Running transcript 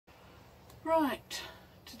Right,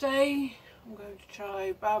 today I'm going to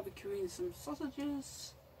try barbecuing some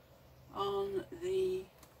sausages on the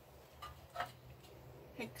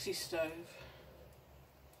Hexi stove,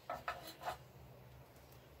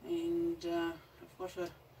 and I've got a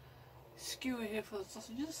skewer here for the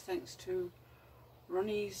sausages thanks to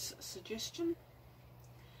Ronnie's suggestion.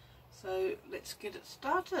 So let's get it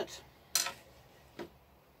started.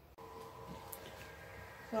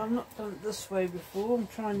 So I've not done it this way before. I'm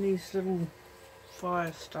trying these little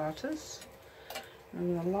fire starters.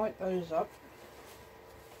 I'm going to light those up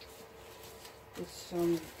with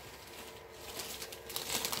some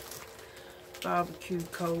barbecue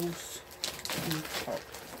coals on top.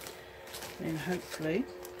 Then hopefully,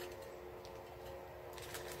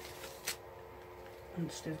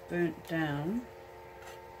 once they've burnt down,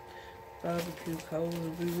 barbecue coals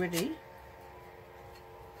will be ready.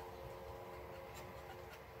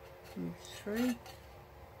 2, 3. I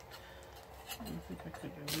think I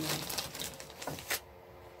could do more.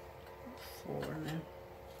 4 now.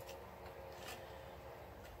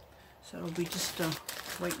 So it'll be just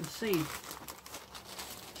wait and see.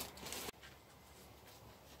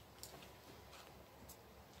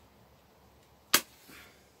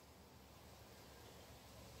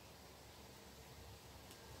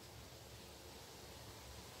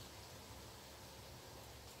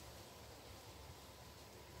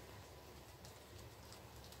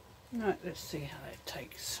 Right, let's see how that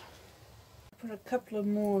takes. Put a couple of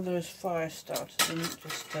more of those fire starters in it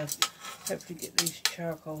just to hopefully get these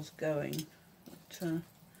charcoals going. But, and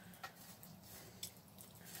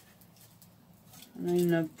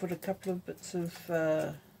then I've put a couple of bits of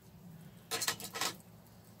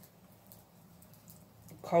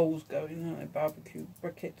coals going, like barbecue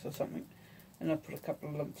briquettes or something. And I put a couple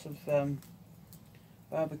of lumps of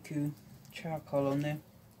barbecue charcoal on there.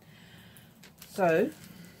 So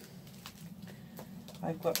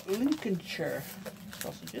I've got Lincolnshire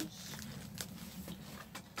sausages.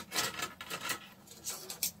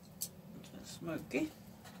 Smoky.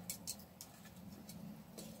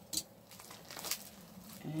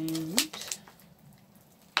 And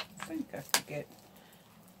I think I could get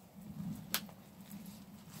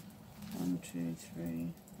 1, 2,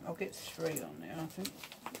 3. I'll get 3 on there, I think.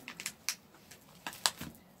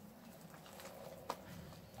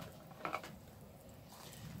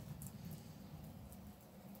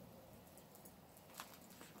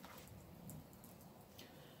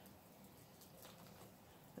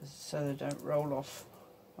 So they don't roll off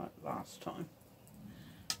like last time.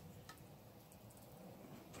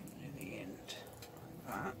 Put it near the end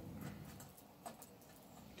like that.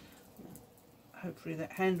 Hopefully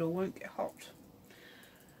that handle won't get hot.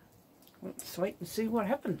 Let's wait and see what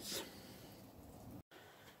happens.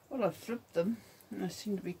 Well, I've flipped them and they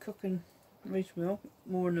seem to be cooking reasonably well,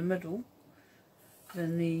 more in the middle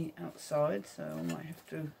than the outside, so I might have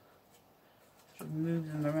to sort of move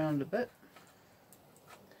them around a bit.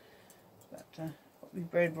 Got my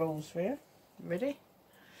bread rolls here, ready.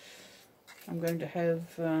 I'm going to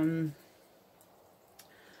have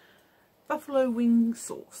buffalo wing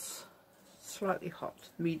sauce, slightly hot,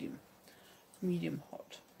 medium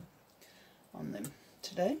hot on them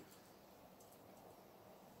today.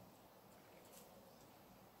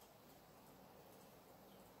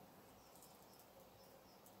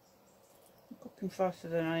 Cooking faster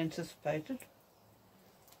than I anticipated,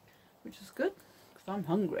 which is good because I'm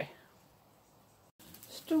hungry.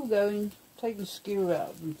 Still going, taking the skewer out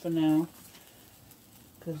of them for now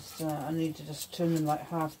because I need to just turn them like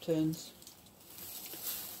half turns.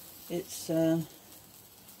 It's I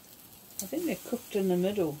think they're cooked in the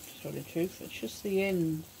middle, to tell the truth. It's just the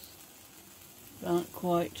ends that aren't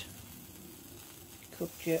quite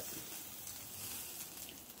cooked yet.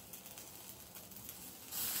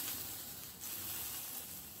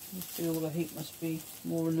 You feel the heat must be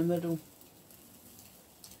more in the middle.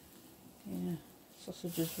 Yeah.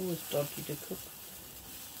 Sausages are always dodgy to cook.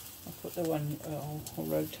 I'll put the one, I'll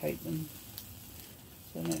rotate them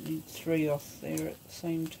so I don't need 3 off there at the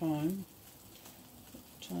same time.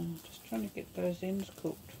 But, just trying to get those ends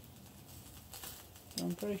cooked.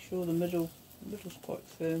 I'm pretty sure the middle's quite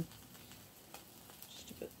firm.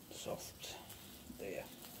 Just a bit soft there.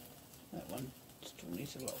 That one still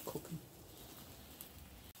needs a lot of cooking.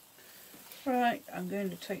 Right, I'm going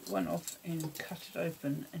to take one off and cut it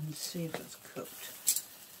open and see if it's cooked.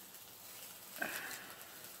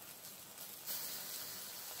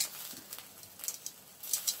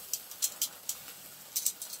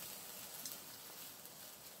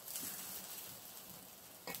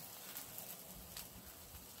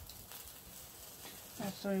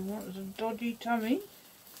 That's what I want, is a dodgy tummy.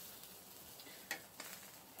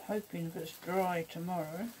 hoping if it's dry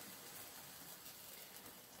tomorrow,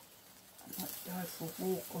 I might go for a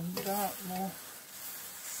walk on Dartmoor.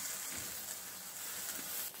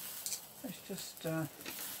 Let's just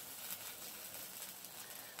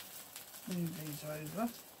move these over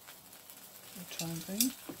for the time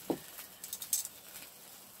being.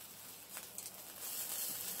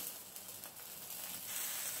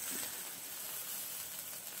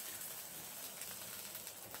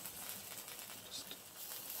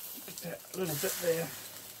 That a little bit there.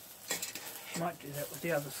 Might do that with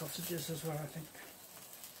the other sausages as well, I think.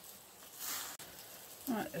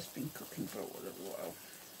 Right, it's been cooking for a little while.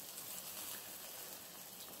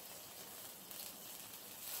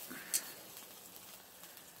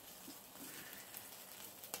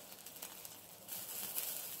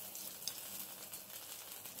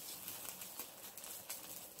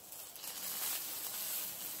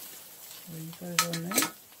 Leave those on there.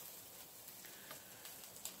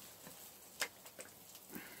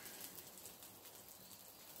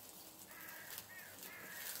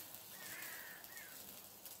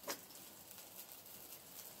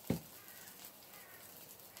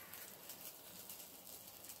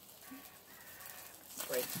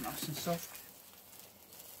 Bread's nice and soft.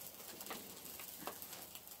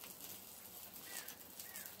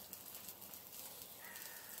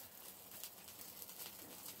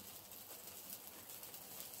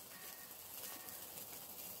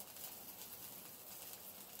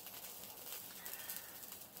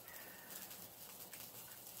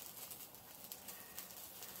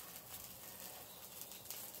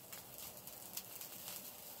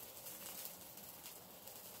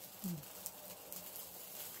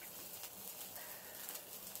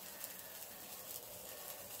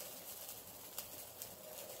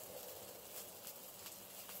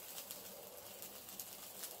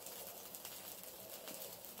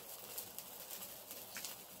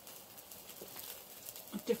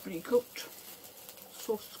 Definitely cooked.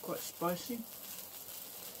 Sauce is quite spicy.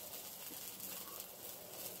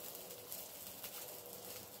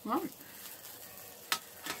 Right.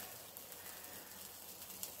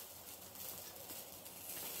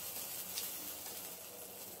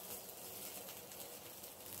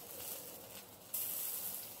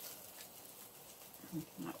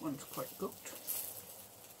 That one's quite cooked.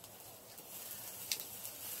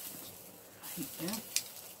 Heat there.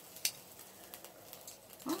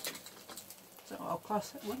 So I'll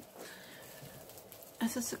class that one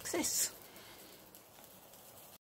as a success.